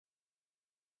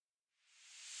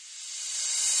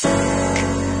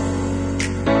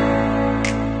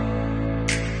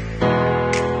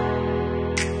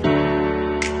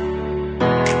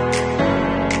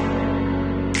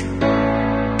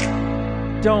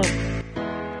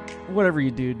whatever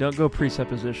you do, don't go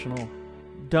presuppositional.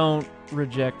 Don't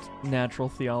reject natural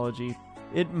theology.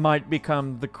 It might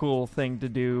become the cool thing to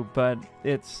do, but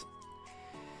it's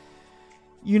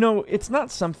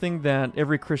not something that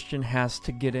every Christian has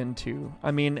to get into.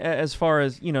 I mean, as far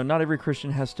as, not every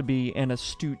Christian has to be an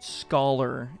astute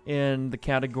scholar in the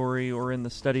category or in the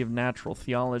study of natural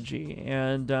theology.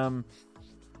 And,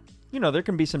 there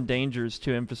can be some dangers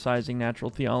to emphasizing natural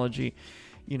theology,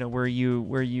 where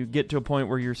you get to a point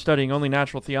where you're studying only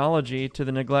natural theology to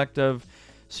the neglect of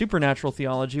supernatural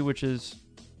theology, which is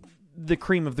the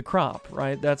cream of the crop,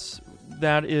 right?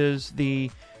 That is the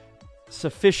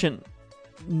sufficient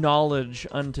knowledge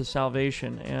unto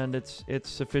salvation, and it's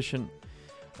sufficient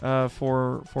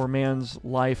for man's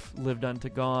life lived unto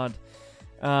God.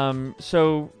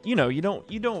 So you don't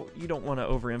want to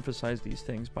overemphasize these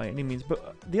things by any means.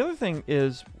 But the other thing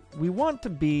is, we want to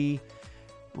be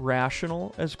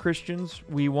rational as Christians.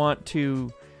 We want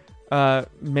to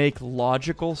make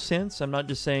logical sense. I'm not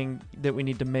just saying that we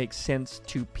need to make sense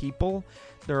to people.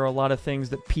 There are a lot of things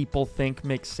that people think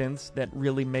make sense that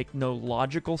really make no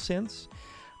logical sense.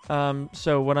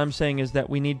 So what I'm saying is that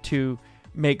we need to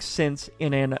make sense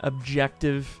in an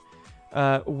objective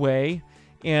way,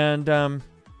 and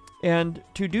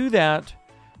to do that,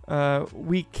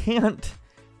 we can't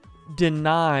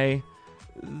deny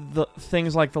the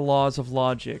things like the laws of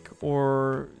logic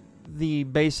or the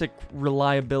basic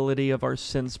reliability of our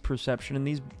sense perception, and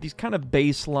these kind of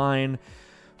baseline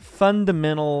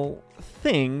fundamental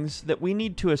things that we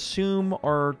need to assume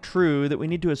are true, that we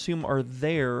need to assume are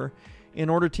there in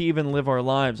order to even live our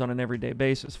lives on an everyday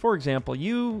basis. For example,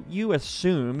 you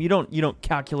assume, you don't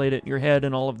calculate it in your head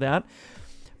and all of that,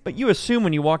 but you assume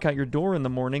when you walk out your door in the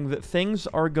morning that things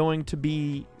are going to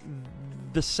be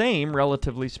the same,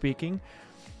 relatively speaking,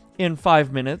 in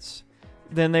 5 minutes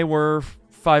than they were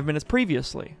 5 minutes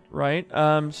previously, right?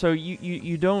 So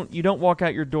you don't walk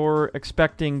out your door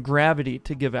expecting gravity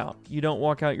to give out. You don't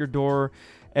walk out your door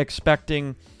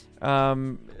expecting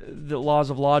the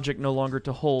laws of logic no longer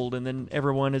to hold, and then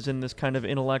everyone is in this kind of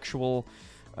intellectual,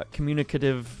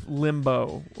 communicative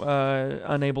limbo,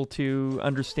 unable to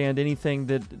understand anything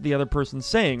that the other person's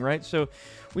saying, right? So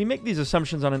we make these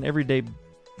assumptions on an everyday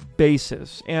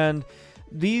basis, and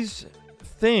these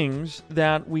things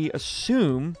that we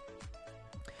assume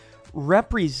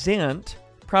represent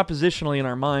propositionally in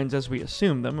our minds as we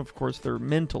assume them. Of course, they're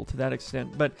mental to that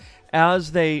extent, but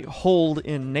as they hold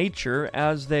in nature,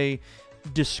 as they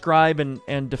describe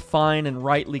and define and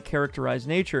rightly characterize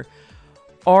nature,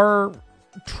 are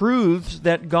truths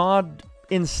that God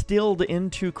instilled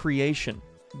into creation,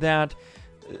 that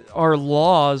are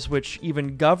laws which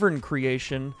even govern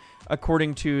creation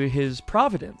according to His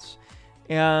providence.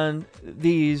 And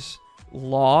these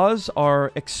laws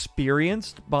are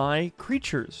experienced by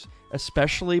creatures,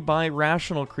 especially by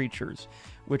rational creatures,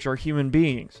 which are human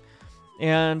beings.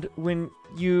 And when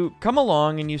you come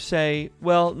along and you say,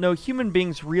 well, no, human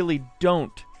beings really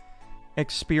don't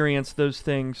experience those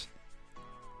things,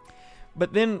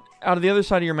 but then out of the other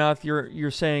side of your mouth,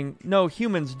 you're saying, no,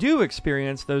 humans do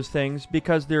experience those things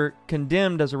because they're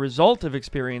condemned as a result of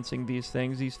experiencing these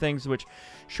things which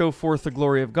show forth the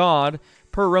glory of God,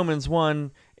 per Romans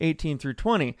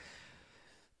 1:18-20,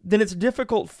 then it's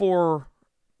difficult for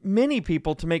many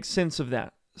people to make sense of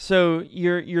that. So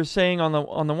you're saying on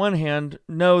the one hand,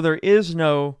 no, there is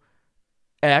no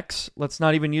X. Let's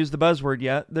not even use the buzzword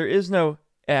yet. There is no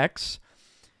X.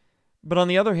 But on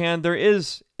the other hand, there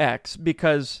is X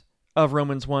because of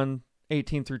Romans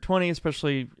 1:18-20,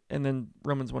 especially, and then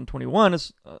Romans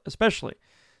 1:21 especially.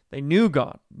 They knew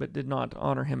God, but did not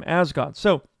honor Him as God.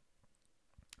 So,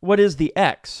 what is the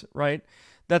X, right?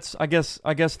 I guess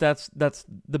that's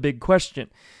the big question.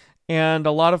 And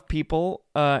a lot of people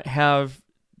have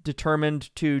determined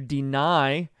to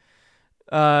deny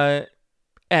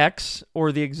X,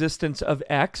 or the existence of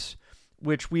X,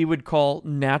 which we would call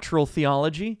natural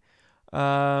theology.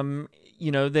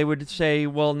 They would say,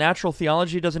 well, natural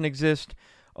theology doesn't exist,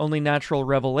 only natural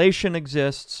revelation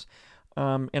exists.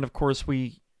 And of course,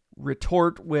 we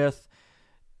retort with,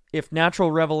 if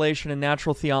natural revelation and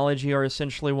natural theology are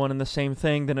essentially one and the same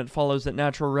thing, then it follows that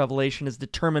natural revelation is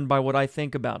determined by what I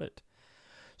think about it.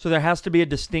 So there has to be a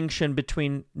distinction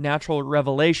between natural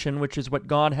revelation, which is what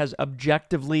God has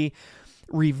objectively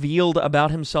revealed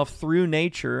about Himself through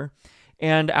nature,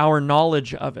 and our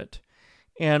knowledge of it.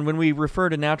 And when we refer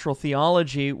to natural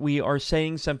theology, we are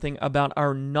saying something about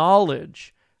our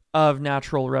knowledge of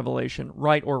natural revelation,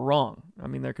 right or wrong. I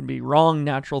mean, there can be wrong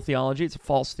natural theology. It's a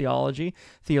false theology,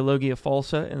 theologia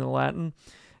falsa in the Latin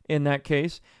in that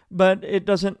case. But it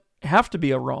doesn't have to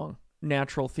be a wrong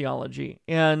natural theology.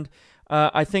 And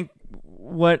I think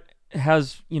what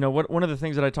has, one of the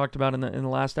things that I talked about in the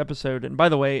last episode. And by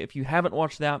the way, if you haven't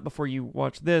watched that before you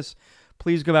watch this,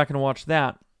 please go back and watch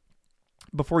that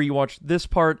before you watch this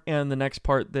part and the next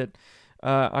part that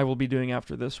I will be doing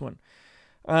after this one.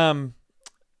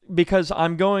 Because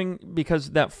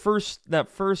that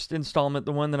first installment,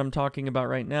 the one that I'm talking about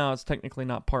right now, it's technically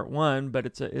not part one, but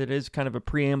it is kind of a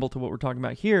preamble to what we're talking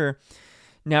about here.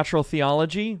 Natural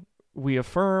theology, we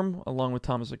affirm, along with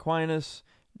Thomas Aquinas,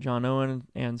 John Owen,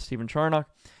 and Stephen Charnock.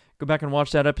 Go back and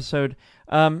watch that episode.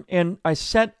 And I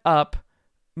set up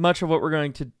much of what we're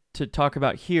going to talk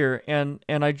about here, and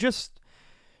I just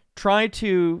try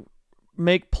to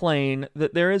make plain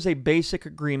that there is a basic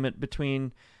agreement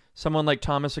between someone like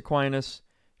Thomas Aquinas,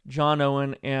 John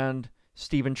Owen, and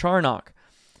Stephen Charnock.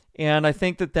 And I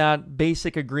think that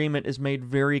basic agreement is made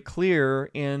very clear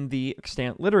in the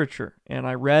extant literature. And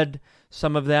I read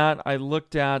some of that. We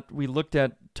looked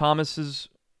at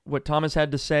what Thomas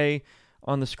had to say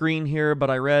on the screen here, but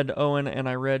I read Owen and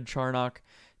I read Charnock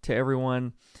to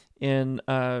everyone in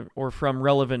or from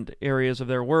relevant areas of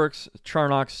their works.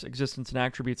 Charnock's Existence and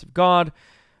Attributes of God,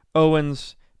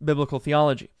 Owen's Biblical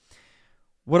Theology.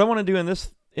 What I want to do in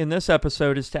this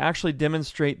episode is to actually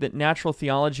demonstrate that natural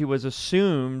theology was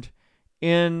assumed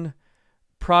in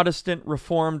Protestant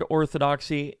Reformed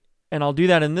Orthodoxy, and I'll do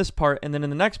that in this part, and then in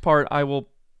the next part I will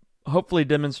hopefully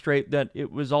demonstrate that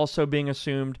it was also being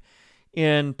assumed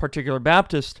in Particular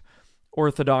Baptist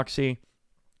Orthodoxy,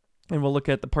 and we'll look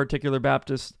at the Particular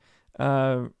Baptist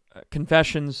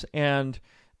confessions and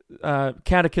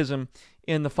catechism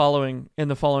in the following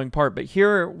part. But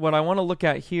here, what I want to look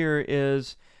at here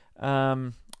is,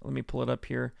 let me pull it up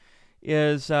here,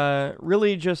 is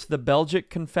really just the Belgic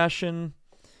Confession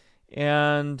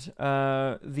and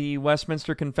the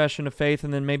Westminster Confession of Faith,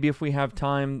 and then maybe if we have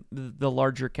time, the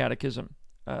larger catechism,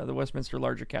 the Westminster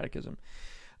Larger Catechism.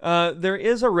 There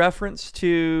is a reference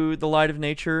to the light of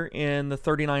nature in the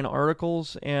 39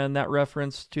 Articles, and that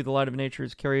reference to the light of nature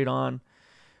is carried on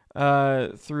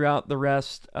throughout the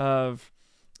rest of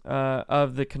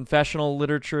the confessional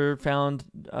literature found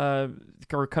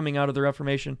or coming out of the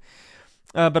Reformation.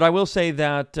 But I will say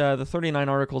that the 39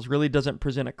 Articles really doesn't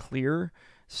present a clear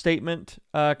statement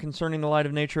concerning the light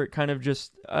of nature. It kind of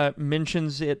just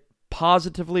mentions it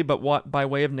positively, but by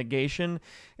way of negation,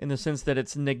 in the sense that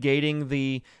it's negating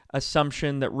the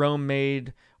assumption that Rome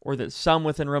made, or that some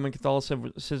within Roman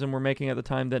Catholicism were making at the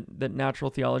time, that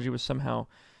natural theology was somehow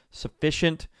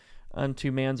sufficient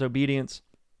unto man's obedience.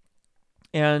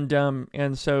 And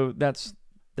so that's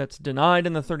denied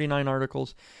in the 39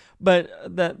 Articles. But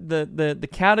the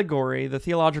category, the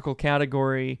theological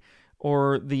category,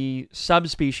 or the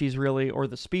subspecies really, or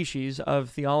the species of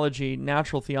theology,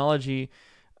 natural theology,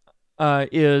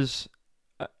 is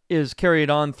carried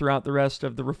on throughout the rest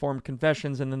of the Reformed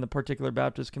confessions, and then the Particular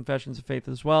Baptist confessions of faith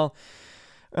as well.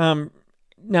 Now,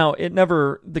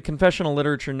 the confessional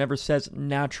literature never says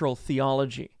natural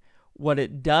theology. What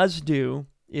it does do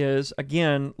is,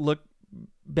 again, look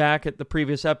back at the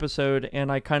previous episode,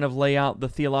 and I kind of lay out the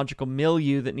theological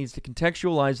milieu that needs to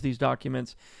contextualize these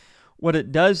documents. What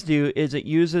it does do is it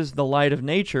uses the light of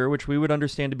nature, which we would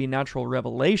understand to be natural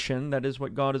revelation. That is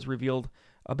what God has revealed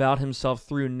about himself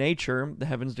through nature. The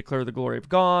heavens declare the glory of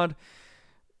God.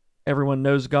 Everyone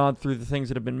knows God through the things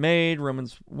that have been made.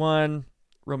 Romans 1,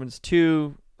 Romans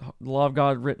 2, the law of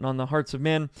God written on the hearts of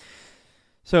men.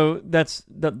 So that's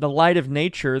the light of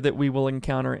nature that we will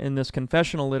encounter in this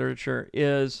confessional literature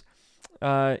is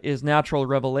natural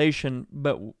revelation,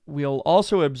 but we'll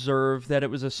also observe that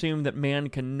it was assumed that man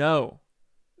can know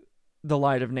the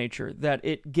light of nature, that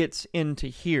it gets into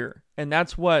here. And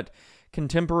that's what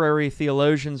contemporary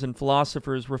theologians and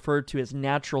philosophers refer to as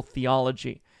natural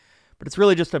theology. But it's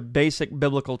really just a basic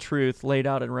biblical truth laid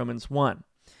out in Romans 1.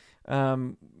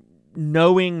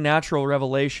 Knowing natural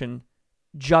revelation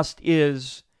just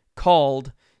is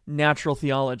called natural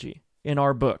theology in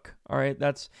our book. All right,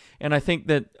 and I think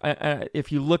that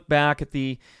if you look back at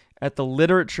the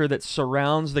literature that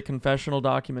surrounds the confessional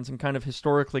documents and kind of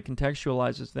historically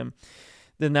contextualizes them,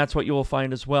 then that's what you will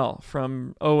find as well.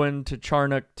 From Owen to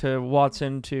Charnock to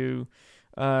Watson to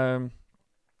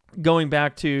going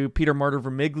back to Peter Martyr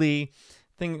Vermigli,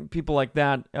 people like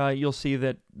that, you'll see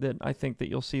that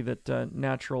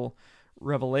natural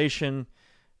revelation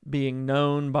being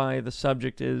known by the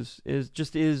subject is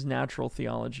natural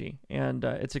theology, and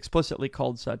it's explicitly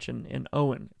called such in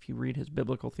Owen. If you read his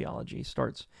biblical theology, he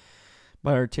starts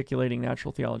by articulating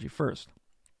natural theology first.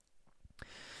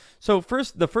 So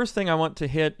the first thing I want to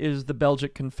hit is the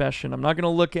Belgic Confession. I'm not going to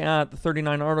look at the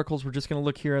 39 Articles. We're just going to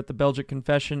look here at the Belgic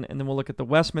Confession, and then we'll look at the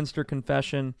Westminster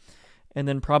Confession, and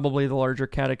then probably the larger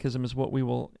catechism is what we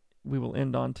will we will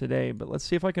end on today. But let's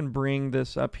see if I can bring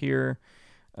this up here.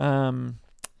 Here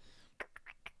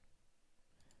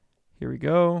we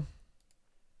go.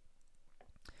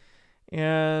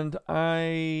 And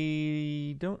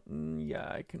we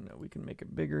can make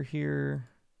it bigger here.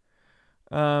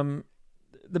 The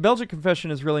Belgic Confession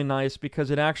is really nice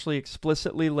because it actually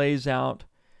explicitly lays out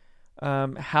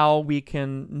how we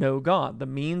can know God, the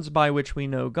means by which we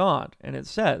know God. And it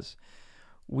says,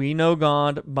 we know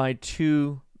God by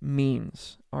two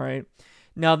means. All right.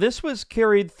 Now, this was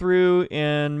carried through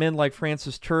in men like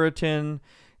Francis Turretin.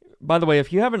 By the way,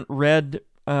 if you haven't read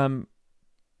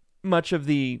much of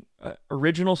the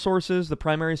original sources, the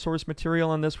primary source material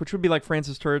on this, which would be like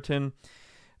Francis Turretin,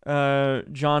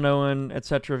 John Owen,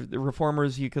 etc., the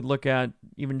reformers, you could look at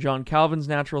even John Calvin's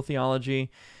Natural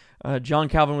Theology. John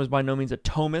Calvin was by no means a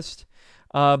Thomist,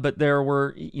 but there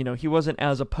were, he wasn't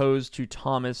as opposed to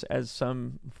Thomas as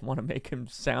some want to make him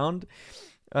sound.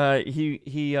 He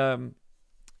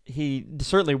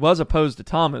certainly was opposed to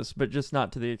Thomas, but just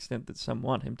not to the extent that some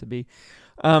want him to be.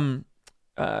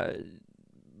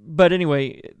 But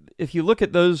anyway, if you look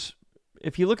at those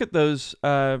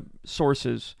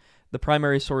sources, the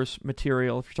primary source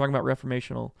material, if you're talking about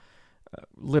reformational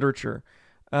literature,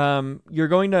 you're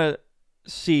going to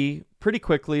see pretty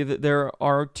quickly that there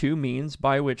are two means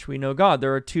by which we know God.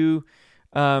 There are two,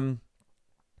 I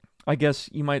guess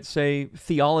you might say,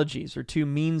 theologies, or two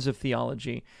means of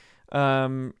theology.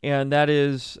 And that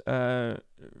is a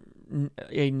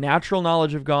natural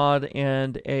knowledge of God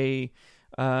and a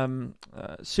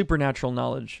supernatural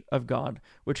knowledge of God,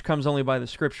 which comes only by the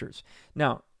Scriptures.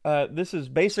 Now, this is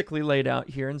basically laid out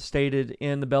here and stated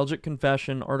in the Belgic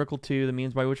Confession, Article 2, the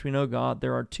means by which we know God.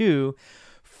 There are two.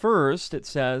 First, it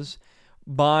says,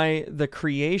 by the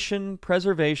creation,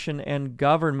 preservation, and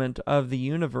government of the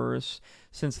universe,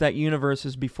 since that universe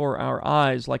is before our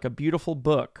eyes, like a beautiful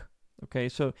book. Okay,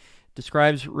 so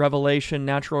describes revelation,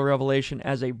 natural revelation,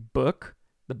 as a book,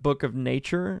 the book of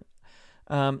nature,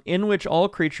 in which all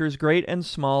creatures, great and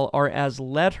small, are as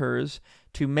letters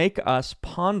to make us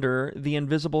ponder the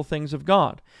invisible things of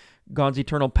God. God's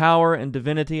eternal power and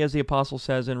divinity, as the apostle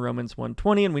says in Romans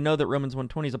 1:20, and we know that Romans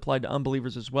 1:20 is applied to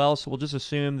unbelievers as well, so we'll just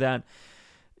assume that,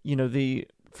 the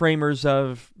framers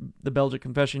of the Belgic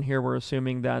Confession here were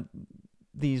assuming that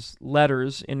these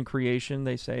letters in creation,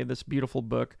 they say, this beautiful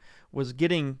book, was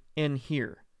getting in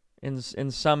here. In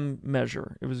some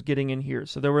measure, it was getting in here.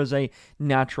 So there was a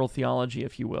natural theology,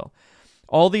 if you will.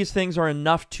 All these things are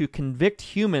enough to convict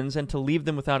humans and to leave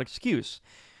them without excuse.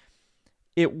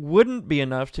 It wouldn't be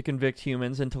enough to convict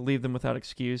humans and to leave them without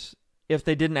excuse if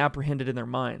they didn't apprehend it in their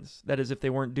minds. That is, if they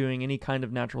weren't doing any kind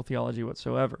of natural theology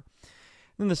whatsoever.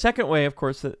 Then the second way, of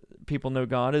course, that people know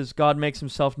God is God makes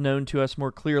himself known to us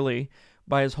more clearly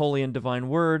by his holy and divine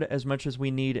word, as much as we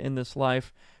need in this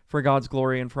life for God's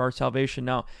glory and for our salvation.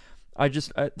 Now, at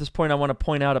this point, I want to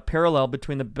point out a parallel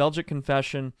between the Belgic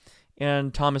Confession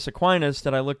and Thomas Aquinas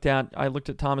that I looked at. I looked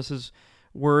at Thomas's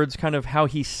words, kind of how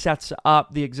he sets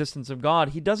up the existence of God.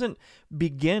 He doesn't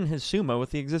begin his Summa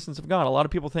with the existence of God. A lot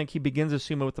of people think he begins his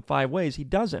Summa with the 5 ways. He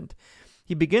doesn't.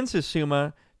 He begins his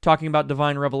Summa talking about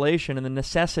divine revelation and the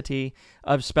necessity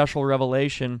of special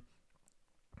revelation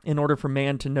in order for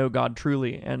man to know God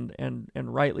truly and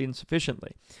rightly and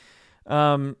sufficiently.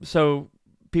 So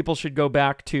people should go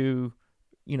back to,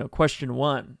 question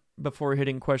 1 before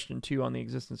hitting question 2 on the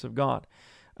existence of God.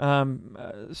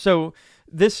 So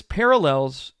this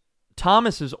parallels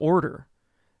Thomas's order,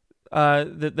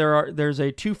 that there's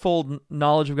a twofold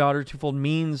knowledge of God, or twofold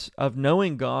means of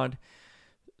knowing God: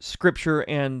 Scripture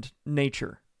and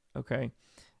nature. Okay,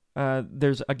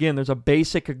 there's a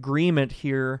basic agreement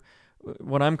here.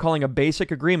 What I'm calling a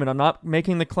basic agreement. I'm not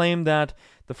making the claim that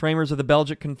the framers of the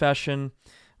Belgic Confession,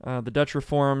 the Dutch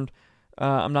Reformed,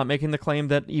 I'm not making the claim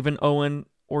that even Owen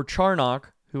or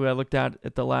Charnock, who I looked at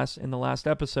in the last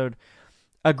episode,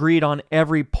 agreed on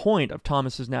every point of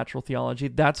Thomas's natural theology.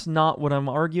 That's not what I'm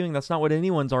arguing. That's not what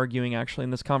anyone's arguing, actually, in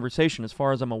this conversation, as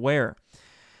far as I'm aware.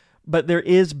 But there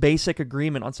is basic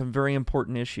agreement on some very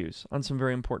important issues, on some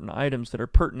very important items that are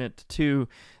pertinent to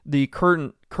the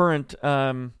current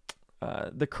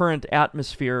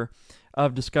atmosphere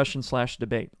of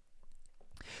discussion/debate.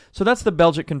 So that's the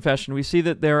Belgic Confession. We see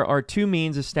that there are two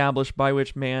means established by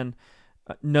which man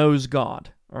knows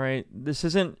God. All right, this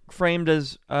isn't framed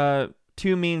as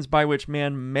two means by which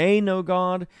man may know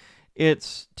God.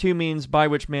 It's two means by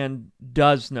which man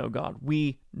does know God.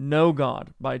 We know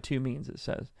God by two means, it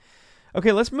says.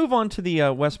 Okay, let's move on to the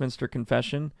Westminster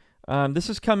Confession. This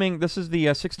is the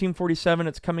 1647.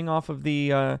 It's coming off of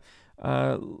the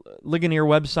Ligonier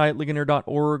website,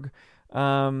 ligonier.org.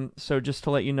 So just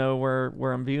to let you know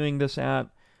where I'm viewing this at.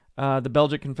 The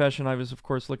Belgic Confession, I was, of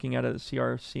course, looking at it as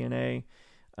CRCNA.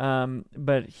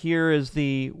 But here is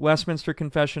the Westminster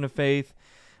Confession of Faith.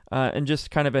 And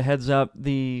just kind of a heads up,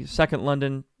 the Second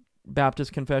London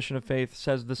Baptist Confession of Faith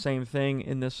says the same thing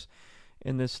in this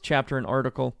chapter and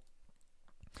article.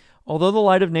 Although the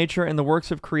light of nature and the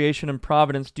works of creation and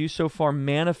providence do so far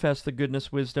manifest the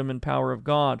goodness, wisdom, and power of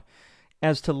God,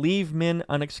 as to leave men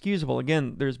unexcusable.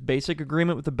 Again, there's basic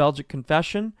agreement with the Belgic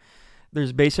Confession.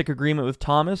 There's basic agreement with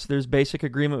Thomas. There's basic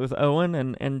agreement with Owen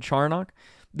and Charnock.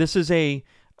 This is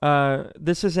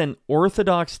an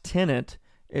Orthodox tenet.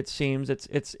 It seems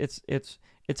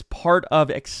it's part of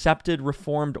accepted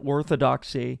Reformed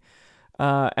Orthodoxy.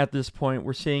 At this point,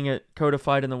 we're seeing it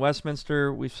codified in the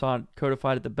Westminster. We saw it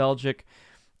codified at the Belgic.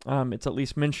 It's at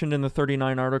least mentioned in the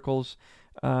 39 articles.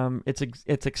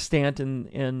 It's extant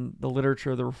in the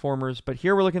literature of the Reformers. But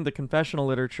here we're looking at the confessional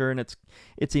literature, and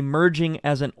it's emerging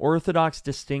as an Orthodox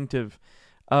distinctive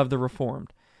of the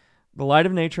Reformed. The light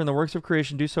of nature and the works of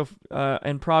creation do so,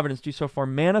 and providence do so far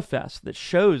manifest that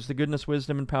shows the goodness,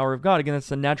 wisdom, and power of God. Again,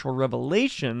 it's a natural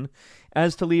revelation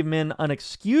as to leave men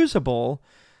unexcusable.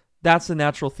 That's the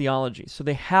natural theology. So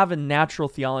they have a natural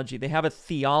theology. They have a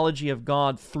theology of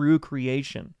God through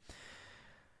creation.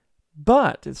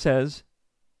 But, it says,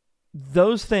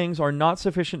 those things are not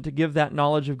sufficient to give that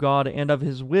knowledge of God and of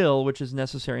His will which is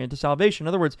necessary unto salvation. In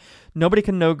other words, nobody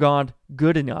can know God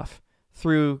good enough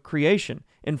through creation.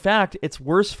 In fact, it's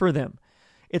worse for them.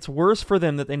 It's worse for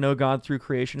them that they know God through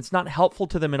creation. It's not helpful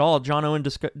to them at all. John Owen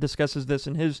discusses this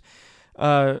in his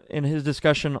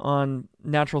discussion on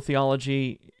natural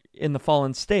theology in the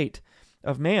fallen state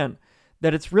of man,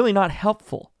 that it's really not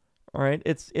helpful. All right,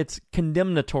 it's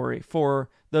condemnatory for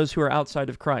those who are outside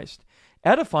of Christ,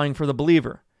 edifying for the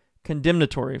believer,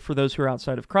 condemnatory for those who are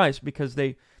outside of Christ, because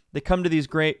they come to these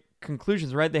great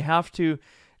conclusions. Right, they have to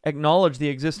acknowledge the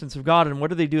existence of God, and what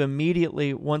do they do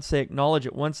immediately once they acknowledge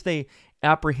it? Once they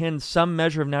apprehend some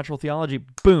measure of natural theology,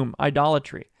 boom,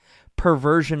 idolatry,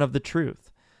 perversion of the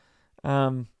truth.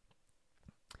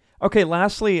 Okay,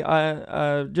 lastly,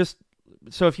 just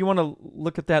so if you want to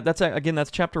look at that,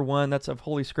 that's chapter 1. That's of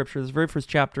Holy Scripture. This is the very first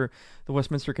chapter, the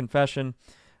Westminster Confession.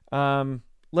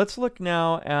 Let's look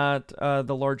now at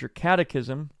the larger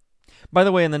catechism. By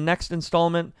the way, in the next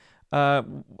installment,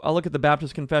 I'll look at the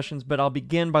Baptist Confessions, but I'll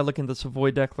begin by looking at the Savoy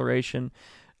Declaration,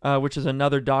 which is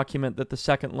another document that the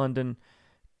Second London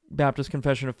Baptist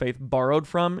Confession of Faith borrowed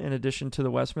from, in addition to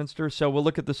the Westminster. So we'll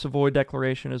look at the Savoy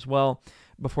Declaration as well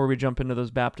before we jump into those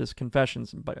Baptist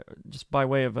confessions. Just by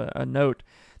way of a note,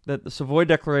 that the Savoy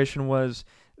Declaration was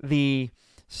the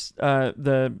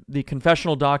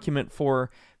confessional document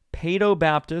for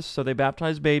Paedo-Baptists, so they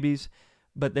baptized babies,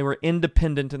 but they were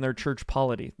independent in their church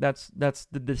polity. That's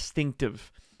the distinctive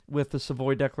with the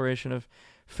Savoy Declaration of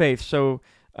Faith. So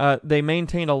they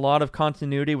maintained a lot of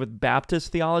continuity with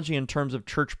Baptist theology in terms of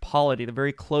church polity. They're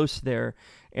very close there.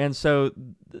 And so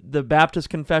the Baptist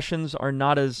confessions are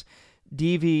not as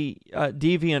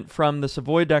deviant from the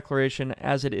Savoy Declaration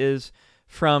as it is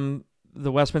from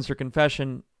the Westminster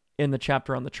Confession in the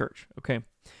chapter on the church. Okay,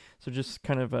 so just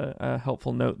kind of a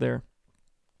helpful note there.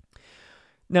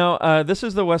 Now, this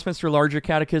is the Westminster Larger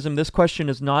Catechism. This question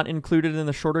is not included in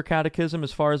the Shorter Catechism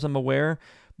as far as I'm aware,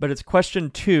 but it's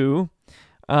question 2.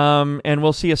 And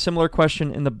we'll see a similar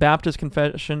question in the Baptist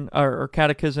Confession or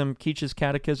Catechism, Keach's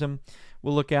Catechism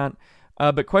we'll look at.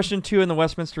 But question 2 in the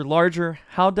Westminster Larger,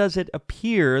 how does it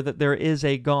appear that there is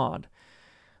a God?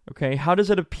 Okay, how does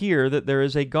it appear that there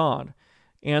is a God?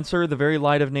 Answer, the very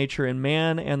light of nature in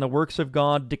man and the works of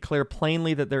God declare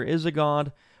plainly that there is a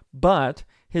God, but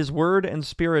His word and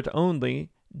Spirit only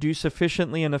do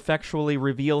sufficiently and effectually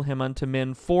reveal Him unto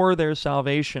men for their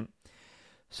salvation.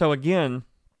 So again,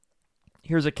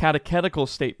 here's a catechetical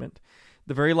statement.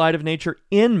 The very light of nature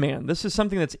in man. This is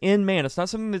something that's in man. It's not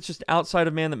something that's just outside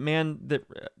of man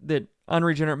that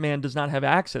unregenerate man does not have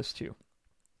access to,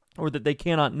 or that they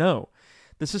cannot know.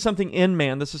 This is something in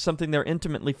man. This is something they're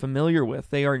intimately familiar with.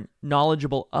 They are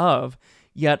knowledgeable of,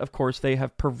 yet, of course, they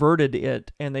have perverted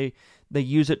it, and they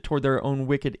use it toward their own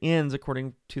wicked ends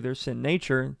according to their sin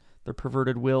nature, their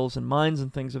perverted wills and minds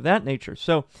and things of that nature.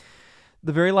 So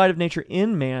the very light of nature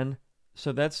in man,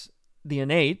 so that's the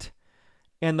innate,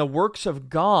 and the works of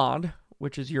God,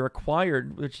 which is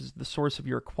the source of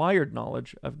your acquired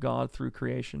knowledge of God through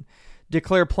creation,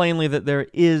 declare plainly that there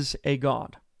is a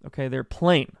God. Okay, they're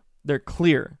plain, they're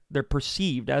clear, they're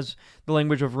perceived, as the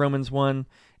language of Romans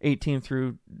 1:18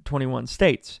 through 21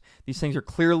 states. These things are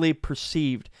clearly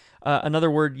perceived. Another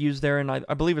word used there, and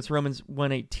I believe it's Romans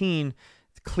 1:18,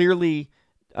 clearly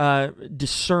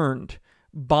discerned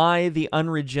by the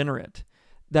unregenerate.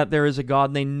 that there is a God,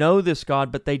 and they know this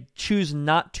God, but they choose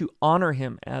not to honor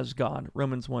him as God,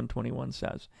 Romans 1:21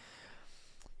 says.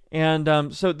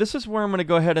 And so this is where I'm going to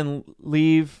go ahead and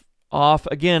leave off.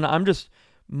 Again,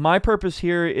 my purpose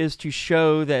here is to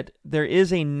show that there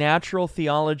is a natural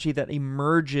theology that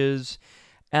emerges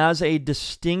as a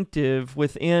distinctive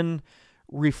within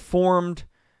Reformed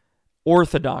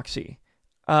Orthodoxy,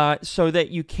 so that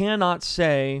you cannot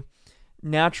say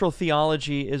natural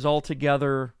theology is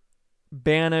altogether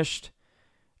banished,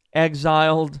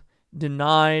 exiled,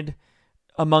 denied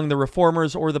among the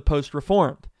Reformers or the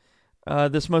post-Reformed.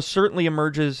 This most certainly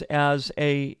emerges as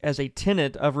a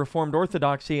tenet of Reformed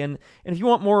Orthodoxy, and if you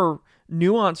want more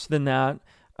nuance than that,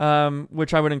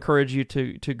 which I would encourage you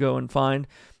to go and find,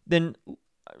 then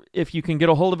if you can get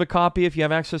a hold of a copy, if you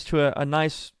have access to a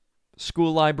nice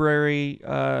school library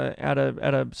at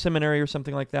a seminary or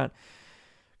something like that,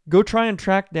 go try and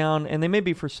track down, and they may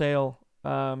be for sale.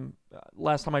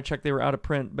 Last time I checked, they were out of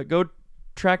print, but go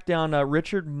track down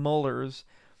Richard Muller's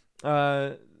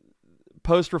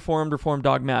Post-Reformed Reformed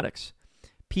Dogmatics,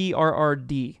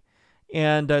 PRRD.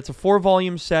 And it's a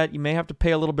 4-volume set. You may have to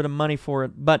pay a little bit of money for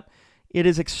it, but it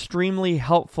is extremely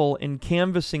helpful in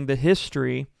canvassing the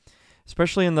history,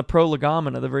 especially in the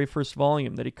Prolegomena, the very first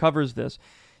volume that he covers this.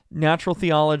 Natural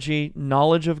theology,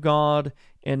 knowledge of God,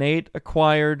 innate,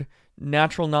 acquired,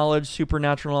 natural knowledge,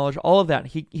 supernatural knowledge, all of that.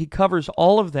 He covers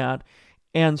all of that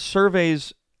and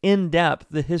surveys in depth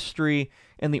the history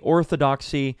and the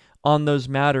orthodoxy on those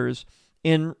matters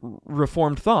in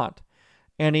Reformed thought.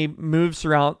 And he moves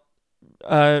throughout,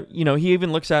 he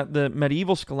even looks at the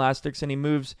medieval scholastics, and he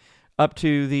moves up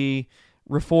to the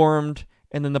Reformed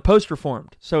and then the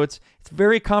post-Reformed. So it's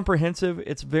very comprehensive,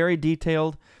 it's very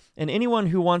detailed, and anyone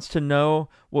who wants to know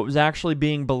what was actually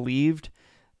being believed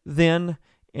then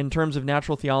in terms of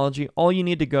natural theology, all you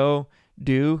need to go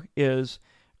do is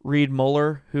read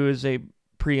Muller, who is a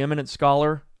preeminent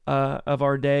scholar of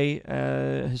our day,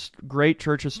 great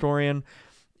church historian,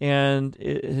 and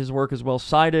his work is well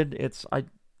cited.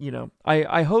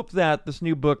 I hope that this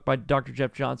new book by Dr.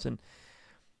 Jeff Johnson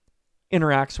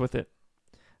interacts with it,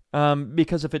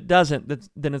 because if it doesn't,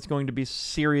 then it's going to be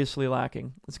seriously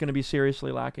lacking. It's going to be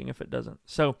seriously lacking if it doesn't.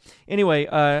 So anyway,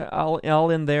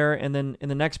 I'll end there, and then in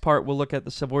the next part we'll look at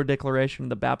the Savoy Declaration,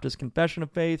 the Baptist Confession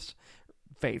of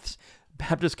Baptist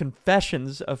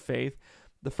Confessions of Faith,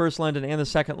 the First London and the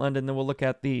Second London. Then we'll look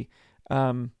at the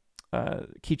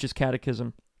Keach's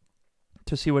Catechism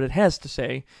to see what it has to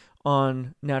say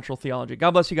on natural theology. God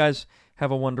bless you guys.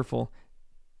 Have a wonderful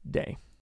day.